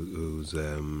 who's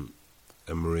a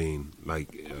Marine,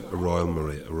 like a Royal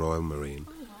Marine.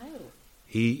 Oh, wow.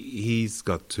 He's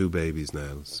got 2 babies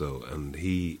now, and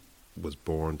he was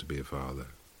born to be a father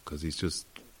because he's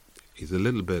a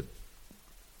little bit,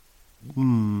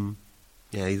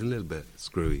 he's a little bit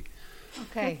screwy.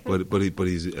 Okay. But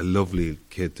he's a lovely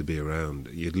kid to be around.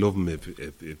 You'd love him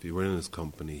if you were in his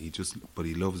company. But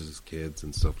he loves his kids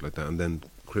and stuff like that. And then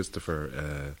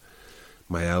Christopher,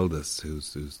 my eldest,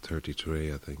 who's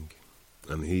 33, I think.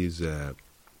 And he's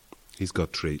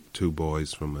got 2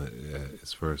 boys from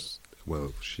his first.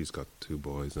 Well, she's got 2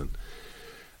 boys, and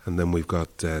then we've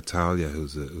got Talia,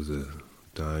 who's a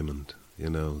diamond, you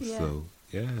know. Yeah. So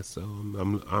yeah, so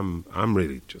I'm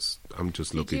really just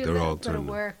lucky. They're all turning.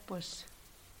 Work, but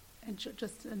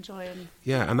just enjoying.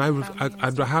 Yeah, and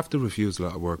I'd have to refuse a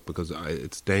lot of work because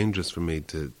it's dangerous for me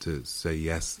to say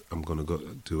yes. I'm going to go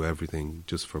do everything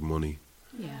just for money.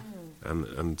 Yeah.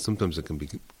 And sometimes it can be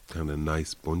kind of a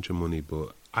nice bunch of money,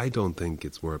 but I don't think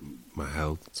it's worth my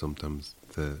health sometimes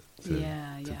to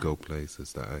go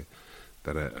places that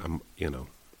I'm, you know,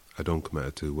 I don't come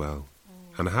out too well,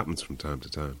 and it happens from time to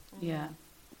time. Yeah.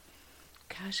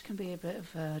 Cash can be a bit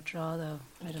of a draw, though.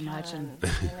 I'd imagine.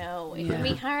 I know it can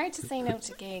be hard to say no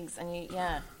to gigs, and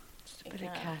just a bit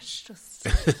of cash. Just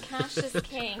cash is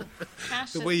king.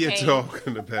 Cash the is way you're king.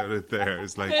 talking about it there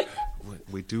is like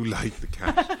we do like the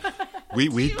cash.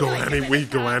 We go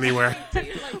anywhere.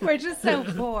 We're just so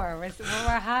poor.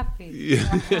 We're happy.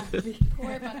 Yeah. We're happy.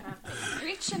 Poor but happy.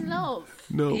 Rich in love.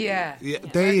 No. Yeah.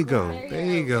 There you go. There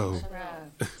you go.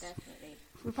 Definitely.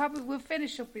 We'll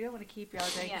finish up. We don't want to keep you all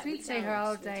day because Yeah, we'd stay here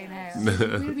all day now.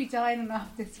 don't. We'll be dining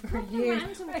off this for a year.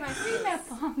 Random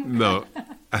questions. No.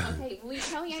 Okay, will you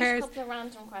tell you a couple of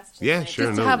random questions? Yeah, now?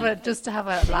 sure. Just to have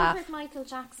a laugh. Favorite Michael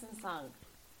Jackson song?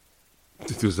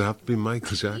 Does it have to be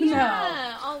Michael Jackson?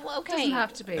 Yeah. Oh, okay. Doesn't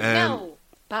have to be. No.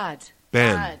 Bad.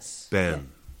 Ben. Bad. Ben.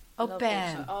 Oh, Love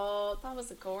Ben. it. Oh, that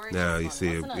was a gorgeous Now you one,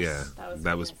 see, wasn't it? yeah,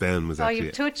 That was amazing. Ben. Was Oh, actually.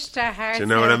 you've touched our hearts. Do you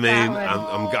know what I there mean? with that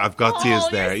one. I've got you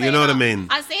there. You know what I mean?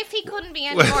 As if he couldn't be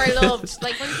any more loved.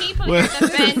 Like when people hear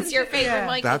that Ben's your favourite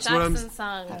Michael That's what I'm- Jackson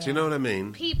song. Do you know what I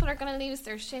mean? People are going to lose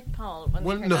their shit, Paul, when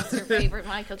Well, they hear no. that's your favourite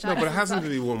Michael Jackson No, but it hasn't song.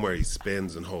 to be one where he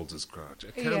spins and holds his crotch.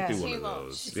 It can't Yeah. be one Too of much.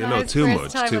 those. It's You Not know, his too first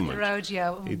much. time Too at much. the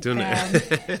rodeo. He done Ben.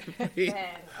 it.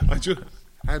 Ben.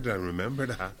 How did I remember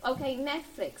that? Okay,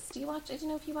 Netflix. I don't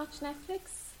know if you watch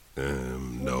Netflix.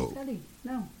 No.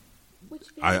 No. Which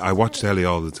I watch telly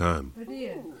all the time. What do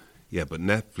you? Yeah, but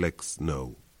Netflix,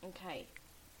 no.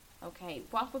 Okay.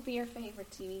 What would be your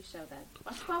favourite TV show then?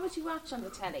 What would you watch on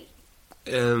the telly?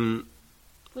 There's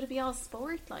Would it be all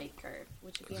sport like, or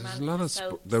would you be a man a lot for of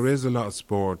soaps? there is a lot of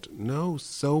sport. No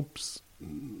soaps.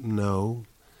 No.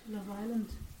 Love Island.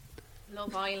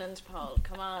 Love Island, Paul.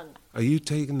 Come on. Are you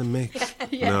taking the mix?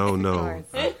 Yeah, No, of no.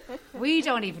 course. We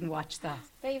don't even watch that.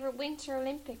 Favourite Winter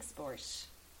Olympic sport?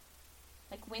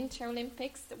 Like Winter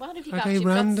Olympics? What have you Are got? they You've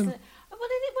random? Got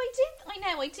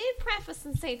I did preface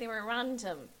and say they were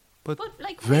random. But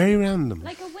like very random.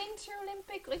 Like a Winter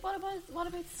Olympic. Like what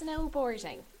about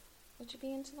snowboarding? Would you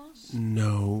be into that?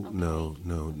 No.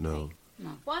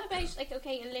 What about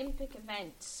Olympic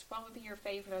event? What would be your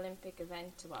favourite Olympic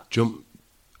event to watch?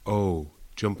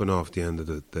 Jumping off the end of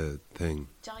the thing.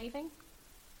 Diving?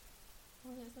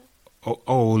 What is it?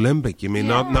 Oh, Olympic. You mean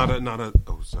not a.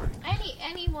 Oh, sorry.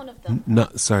 Any one of them.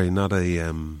 Not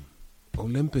a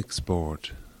Olympic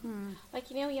sport. Like,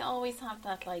 you know, you always have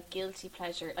that, like, guilty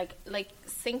pleasure. Like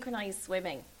synchronized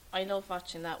swimming. I love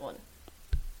watching that one.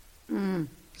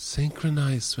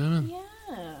 Synchronized swimming.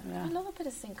 Yeah. I love a bit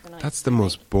of synchronized That's the swimming.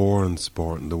 most boring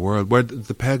sport in the world. Where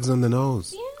the pegs on the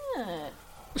nose. Yeah.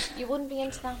 You wouldn't be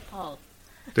into that, Paul.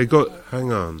 They go.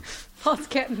 Hang on. Paul's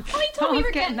getting. I thought we were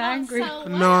Paul's getting angry. on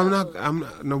so No, I'm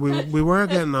not. No, we were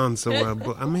getting on so well,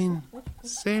 but I mean,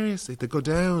 seriously, they go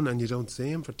down and you don't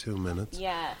see them for 2 minutes.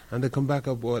 Yeah. And they come back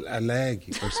up with a leg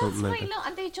or That's something what like I that. love.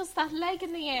 And they just that leg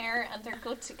in the air and they're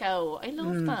good to go. I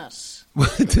love that.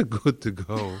 They're good to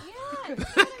go. Yeah, you know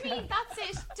what I mean? That's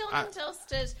it. Done and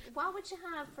dusted. What would you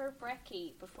have for a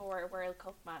brekkie before a World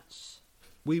Cup match?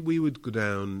 We would go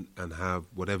down and have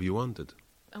whatever you wanted.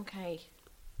 Okay.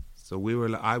 So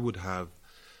I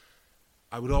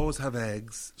would always have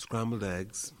eggs, scrambled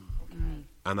eggs,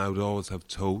 and I would always have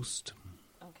toast,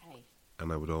 Okay.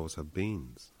 and I would always have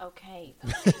beans. Okay.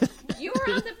 You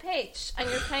were on the pitch and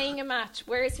you're playing a match.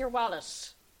 Where's your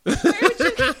wallet? Where would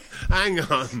you... Hang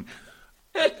on.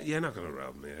 You're not going to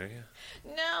rob me, are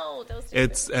you? No, those are...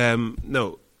 It's,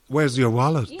 no. Where's your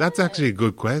wallet? That's Yeah. actually a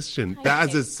good question. Thank That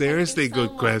is you. a seriously Thank you so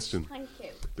good much. question. Thank you.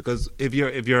 Because if you're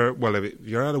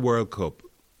at a World Cup,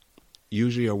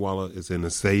 usually your wallet is in a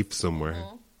safe somewhere.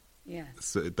 Yeah.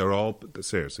 So they're all,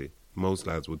 seriously, most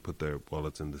lads would put their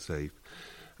wallets in the safe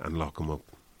and lock them up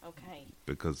Okay.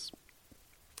 because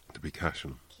to be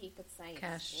cashing them. Keep it safe.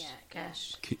 Cash. Yeah,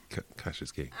 Cash. Cash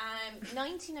is key.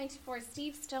 1994,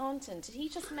 Steve Staunton. Did he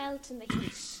just melt in the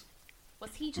heat?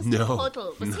 Was he just No. a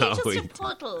puddle? Was No, he just he a didn't.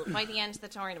 puddle by the end of the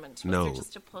tournament? Was No. there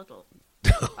just a puddle?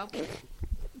 Okay.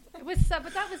 It was,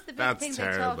 but that was the big That's thing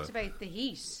terrible. they talked about, the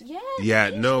heat. Yeah. Yeah,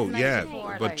 the no, heat. yeah.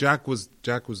 94, But like- Jack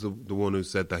was the one who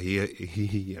said that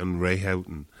he and Ray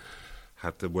Houghton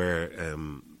had to wear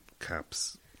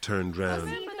caps turned round.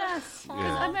 Remember that? Yeah.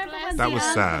 I remember when That the was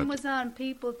anthem sad. was on,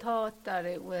 people thought that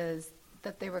it was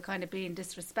that they were kind of being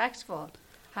disrespectful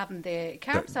having the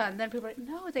caps on. And then people were like,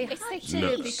 no, they had It's to the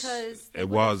heat. because they It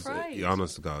would have was, fried.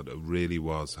 honest to God, it really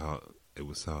was hot. It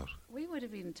was hot. We would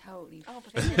have been totally. Oh,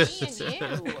 but me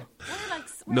and you,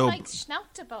 we're No, like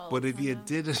schnauzteballs. But if you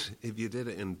did it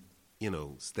in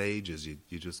stages, you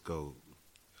just go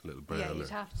a little browner. Yeah, you'd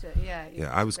have to. Yeah. you'd Yeah,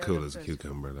 have I to was build cool up as a to it.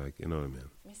 cucumber, like, you know what I mean.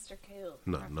 Mr. Cool.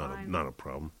 Not a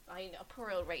problem. I know,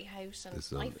 poor old Ray Houghton.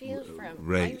 This, I feel for him.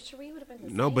 Ray- I'm sure he would have been the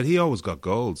No, same. but he always got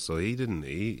gold, so he didn't.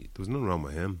 There was nothing wrong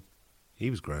with him. He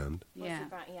was grand. Was Yeah. he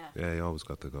bra- yeah. Yeah, he always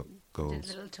got the Did a golds.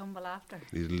 little tumble after.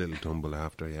 He did a little tumble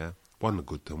after, yeah. Wasn't a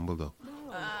good tumble though.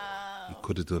 You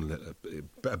could have done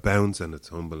a bounce and a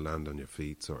tumble, land on your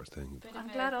feet, sort of thing. I'm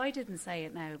glad I didn't say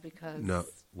it now because. No,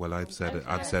 well, I've said it. Okay.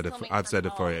 I've said it. Coming I've said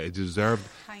from it for you. It deserved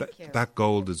Thank you. that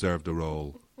goal deserved a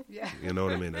roll. Yeah. You know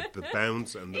what I mean? The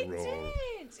bounce and the It roll.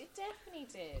 did. It definitely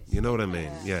did. You know what I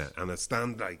mean? Yeah. And I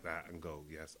stand like that and go,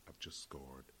 yes, I've just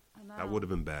scored. That would have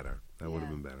been better. That would have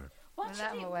Yeah. been better. What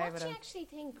Let do him you, away what with do you it. actually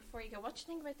think before you go? What do you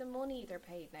think about the money they're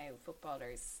paid now,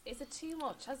 footballers? Is it too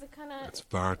much? Has it kind of? It's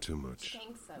far too much. I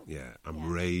think so. Yeah,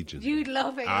 I'm raging. You'd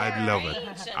love it. I'd yeah. love it.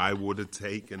 Raging. I would have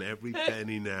taken every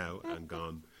penny now and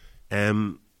gone.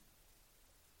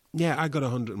 Yeah, I got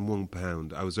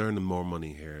 £101. I was earning more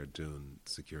money here doing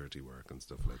security work and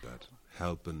stuff like that,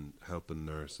 helping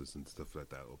nurses and stuff like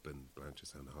that up in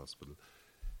Blanchardstown Hospital,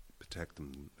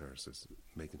 protecting nurses,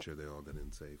 making sure they all get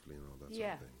in safely and all that sort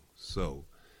Yeah. of thing. So,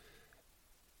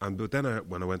 but then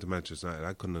when I went to Manchester United,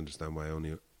 I couldn't understand why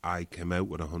I came out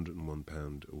with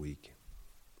 £101 a week.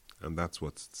 And that's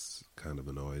what's kind of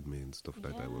annoyed me and stuff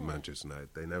like that with Manchester United.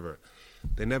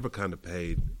 They never kind of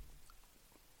paid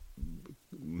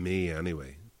me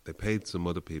anyway. They paid some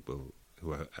other people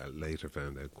who I later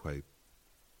found out quite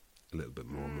a little bit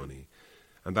more money.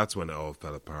 And that's when it all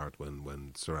fell apart,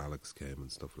 when Sir Alex came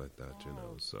and stuff like that, you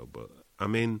know. So, but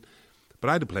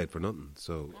I'd have played for nothing.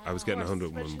 So I was getting Of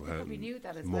course, but you £101 probably knew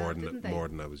that as more well, than didn't they? more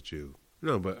than I was due.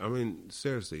 No, but I mean,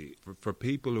 seriously, for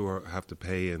people who have to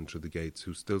pay in through the gates,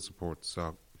 who still support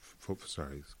soccer,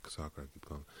 I keep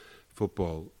calling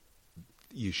football,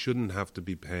 you shouldn't have to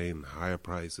be paying higher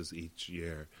prices each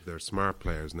year. They're smart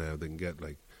players now; they can get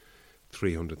like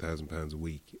 £300,000 a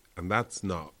week, and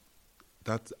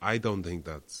I don't think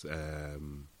that's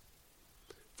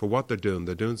for what they're doing.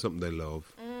 They're doing something they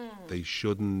love. They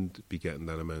shouldn't be getting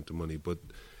that amount of money, but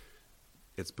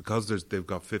it's because they've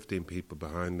got 15 people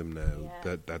behind them now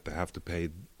that they have to pay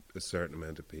a certain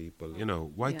amount of people. You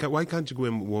know, why can't you go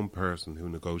in with one person who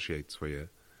negotiates for you?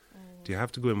 Do you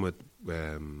have to go in with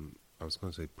I was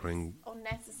going to say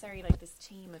necessary, like this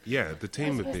team of Yeah, the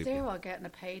team of They're people. all getting a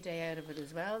payday out of it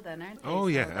as well, then, aren't they? Oh So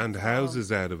yeah, that's and all-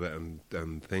 houses out of it,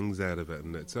 and things out of it,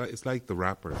 and it's like the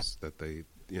rappers that they,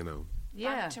 Yeah.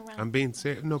 back to I'm being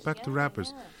serious. No, back to Yeah,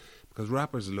 rappers. yeah. Because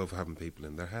rappers love having people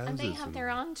in their houses. And they have their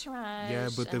entourage. Yeah,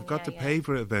 but they've and got to pay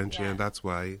for it eventually, Yeah. and that's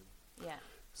why Yeah.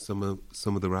 some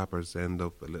of the rappers end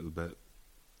up a little bit.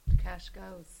 The cash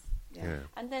goes. Yeah.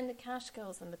 And then the cash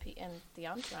goes and the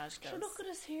entourage goes. So look at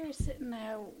us here sitting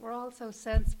now. We're all so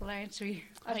sensible, aren't we?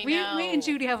 I We know. and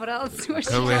Judy have it all sorted.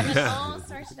 Can we- Have it all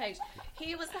sorted out.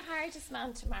 Who was the hardest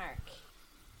man to mark?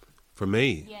 For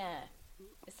me, Yeah.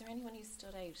 Is there anyone who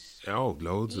stood out? oh,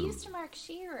 loads You of used them. to mark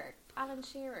Shearer, Alan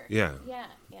Shearer. Yeah. Yeah,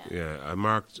 yeah. Yeah, I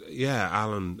marked. Yeah,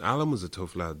 Alan. Alan was a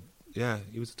tough lad. Yeah,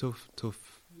 he was a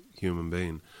tough human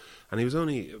being, and he was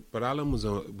only. But Alan was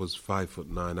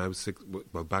 5'9". I was 6.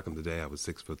 Well, back in the day, I was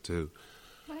 6'2".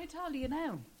 How tall are you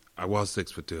now? I was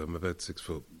 6'2". I'm about 6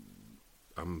 foot.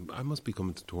 I must be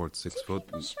coming towards 6 Do foot.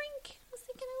 people shrink? I was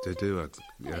thinking, They older,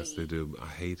 do. Yes, they do. I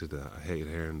hated that. I hated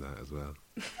hearing that as well.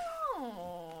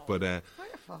 Oh. But We're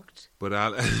fucked. but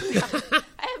Alan.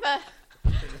 Emma,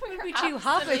 we're be two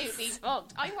absolutely hobbits.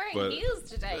 fucked. I'm wearing But- heels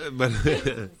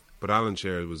today. but Alan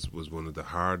Shearer was one of the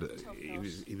hard. He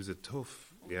was a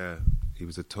tough. Yeah, he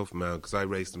was a tough man because I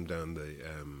raced him down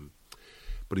the.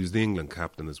 But he was the England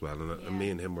captain as well, and me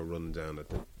and him were running down at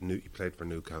the. He played for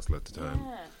Newcastle at the time,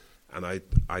 Yeah. and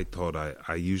I thought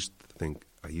I used to think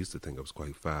I was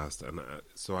quite fast, and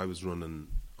so I was running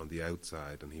on the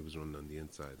outside, and he was running on the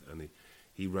inside, and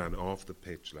he ran off the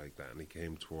pitch like that, and he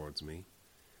came towards me,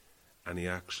 and he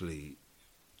actually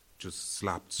just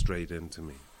slapped straight into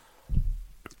me,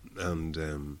 and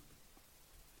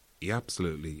he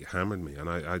absolutely hammered me, and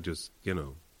I just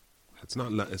it's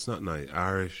not nice.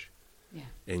 Irish, Yeah.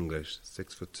 English,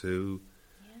 6'2",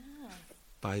 Yeah.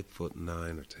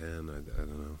 5'9" or 10, I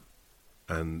don't know.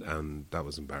 And that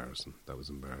was embarrassing. But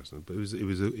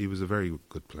he was a very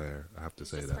good player, I have to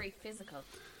say Just that. very physical.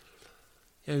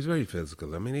 Yeah, he was very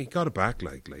physical. I mean, he got it back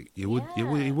like he would Yeah,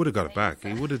 have got it back.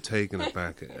 amazing. He would have taken it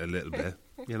back a little bit.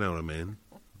 You know what I mean?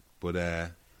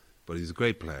 But he's a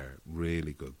great player,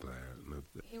 really good player.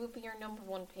 Who would be your number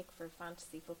one pick for a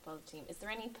fantasy football team? Is there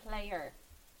any player,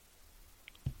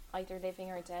 either living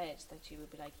or dead, that you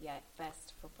would be like, yeah,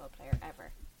 best football player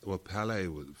ever? Well, Pele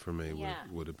for me Yeah.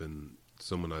 would have been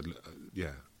someone and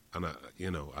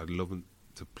I'd love him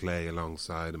to play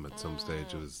alongside him at some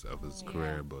stage of his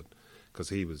career, but because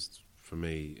he was for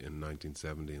me in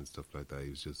 1970 and stuff like that, he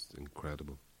was just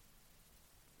incredible,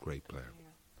 great player,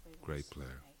 great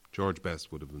player. George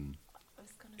Best would have been I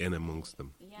was gonna in say, amongst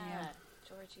them, Yeah,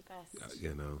 Georgie Best.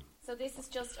 So this is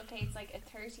just, okay, it's like a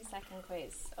 30-second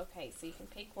quiz. Okay, so you can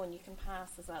pick one, you can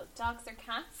pass as well. Dogs or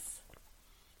cats?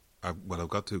 I've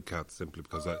got 2 cats simply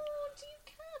because Oh, do you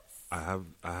cats?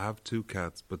 I have 2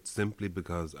 cats, but simply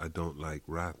because I don't like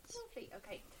rats. Lovely,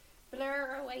 okay.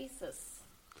 Blur or Oasis?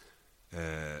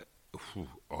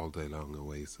 All day long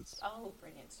Oasis. Oh,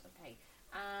 brilliant, okay.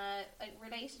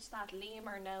 Related to that, Liam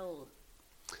or Noel?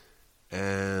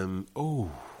 Isn't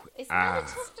Is that a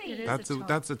toughie? It is.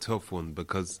 that's a tough one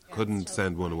because Yeah, couldn't it's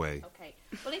send tough. one away. Okay.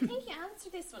 Well, I think you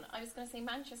answered this one. I was going to say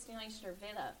Manchester United or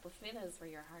Villa, but Villa is where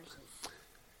your heart is,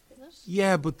 isn't it?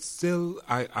 Yeah, but still,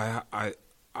 I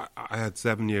had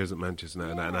 7 years at Manchester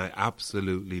United, and I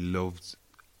absolutely loved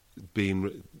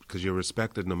being because you're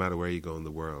respected no matter where you go in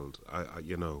the world.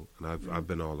 And I've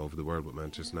been all over the world with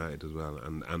Manchester United as well,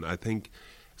 and I think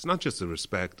it's not just the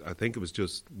respect. I think it was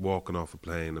just walking off a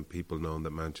plane and people knowing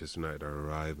that Manchester United are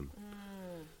arriving.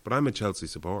 But I'm a Chelsea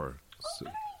supporter. So,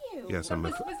 Are you? yes,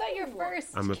 Was that your first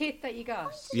I'm a- kit that you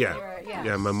got?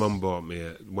 yeah. My mum bought me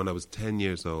when I was 10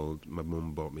 years old. My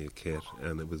mum bought me a kit,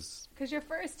 and it was Because your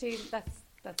first team,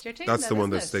 that's your team. that's the then, one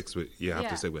that isn't it? sticks with. You have Yeah.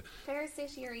 to stick with. Fair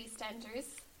City or EastEnders?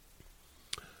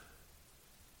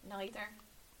 Neither.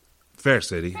 Fair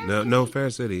City. Fair No, City. Fair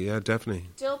City. Yeah, definitely.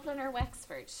 Dublin or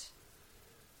Wexford?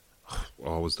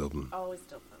 Always Dublin. Always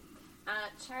Dublin.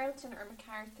 Charlton or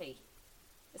McCarthy?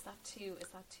 Is that too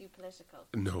political?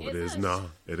 No, it Is is not.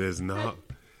 It is not.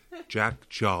 Jack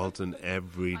Charlton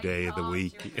every day of the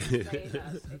week. I thought you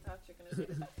were going to say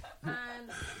that.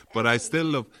 And, But I still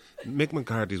love Mick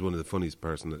McCarthy's one of the funniest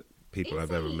people Is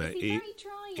I've ever he? met. Is he very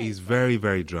dry, I He's think? very,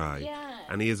 very dry. Yeah.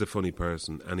 And he is a funny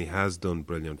person, and he has done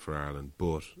brilliant for Ireland,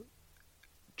 but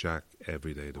Jack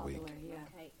every day of the All the week. way, yeah.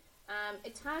 okay.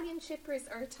 Italian shippers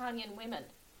or Italian women?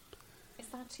 Is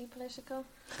that too political?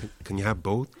 Can you have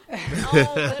both?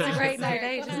 Oh, That's a great night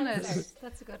out, isn't answer. it?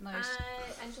 That's a good night.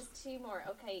 And just 2 more.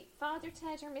 Okay, Father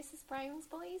Ted or Mrs. Brown's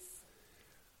Boys?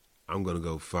 I'm going to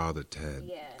go Father Ted.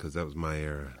 Yeah. Because that was my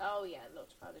era. Oh, yeah, I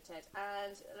loved Father Ted.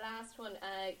 And last one,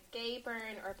 Gay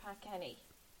Byrne or Pat Kenny?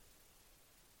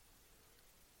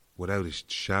 Without a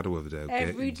shadow of a doubt.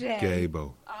 Every day.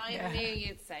 Gaybo. I knew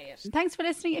you'd say it. Thanks for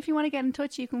listening. If you want to get in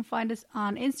touch, you can find us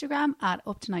on Instagram at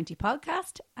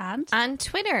Up290Podcast and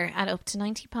Twitter at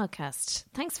Up290Podcast.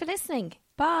 Thanks for listening.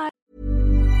 Bye.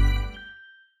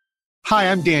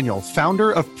 Hi, I'm Daniel,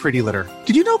 founder of Pretty Litter.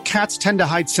 Did you know cats tend to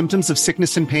hide symptoms of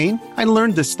sickness and pain? I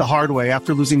learned this the hard way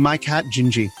after losing my cat,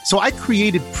 Gingy. So I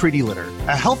created Pretty Litter,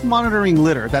 a health monitoring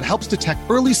litter that helps detect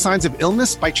early signs of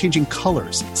illness by changing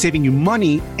colors, saving you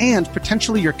money and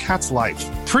potentially your cat's life.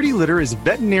 Pretty Litter is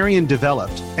veterinarian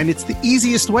developed, and it's the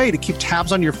easiest way to keep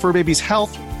tabs on your fur baby's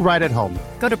health right at home.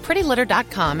 Go to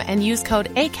prettylitter.com and use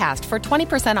code ACAST for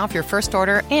 20% off your first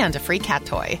order and a free cat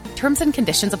toy. Terms and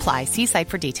conditions apply. See site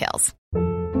for details.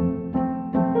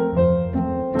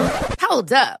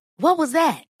 Hold up. What was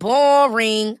that?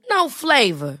 Boring. No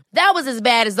flavor. That was as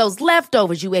bad as those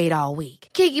leftovers you ate all week.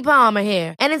 Keke Palmer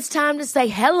here, and it's time to say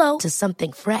hello to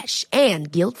something fresh and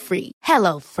guilt-free.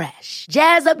 Hello Fresh.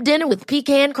 Jazz up dinner with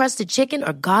pecan-crusted chicken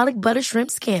or garlic butter shrimp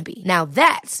scampi. Now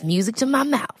that's music to my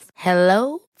mouth.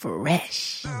 Hello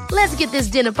Fresh. Let's get this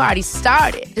dinner party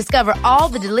started. Discover all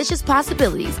the delicious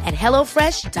possibilities at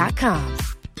HelloFresh.com.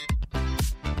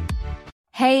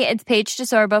 Hey, it's Paige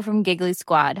DeSorbo from Giggly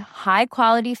Squad. High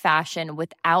quality fashion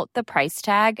without the price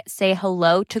tag. Say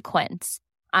hello to Quince.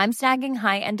 I'm snagging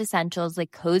high-end essentials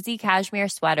like cozy cashmere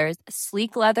sweaters,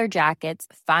 sleek leather jackets,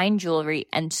 fine jewelry,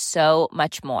 and so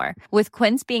much more. With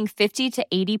Quince being 50 to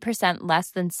 80% less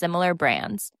than similar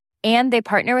brands. And they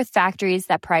partner with factories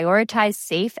that prioritize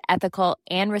safe, ethical,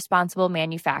 and responsible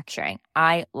manufacturing.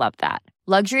 I love that.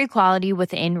 Luxury quality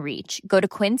within reach. Go to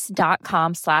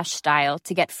quince.com/style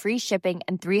to get free shipping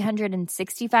and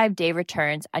 365-day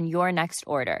returns on your next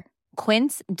order.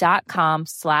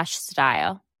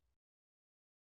 Quince.com/style.